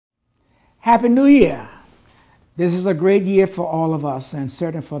Happy New Year. This is a great year for all of us and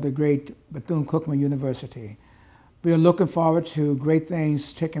certainly for the great Bethune-Cookman University. We are looking forward to great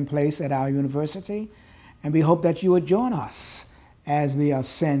things taking place at our university, and we hope that you will join us as we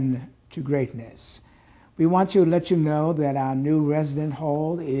ascend to greatness. We want to let you know that our new resident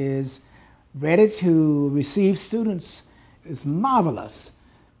hall is ready to receive students. It's marvelous.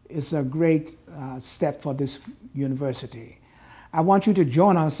 It's a great step for this university. I want you to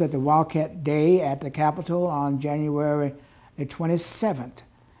join us at the Wildcat Day at the Capitol on January the 27th.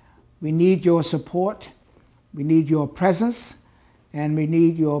 We need your support, we need your presence, and we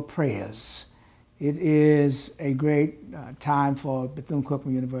need your prayers. It is a great time for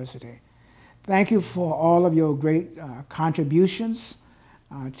Bethune-Cookman University. Thank you for all of your great contributions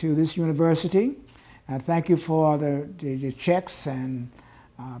to this university. Thank you for the checks and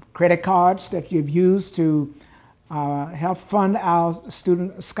credit cards that you've used to help fund our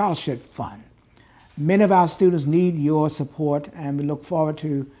student scholarship fund. Many of our students need your support, and we look forward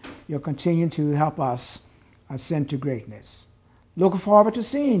to your continuing to help us ascend to greatness. Looking forward to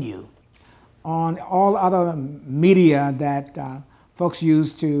seeing you on all other media that folks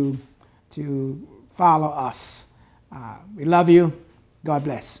use to follow us. We love you. God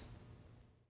bless.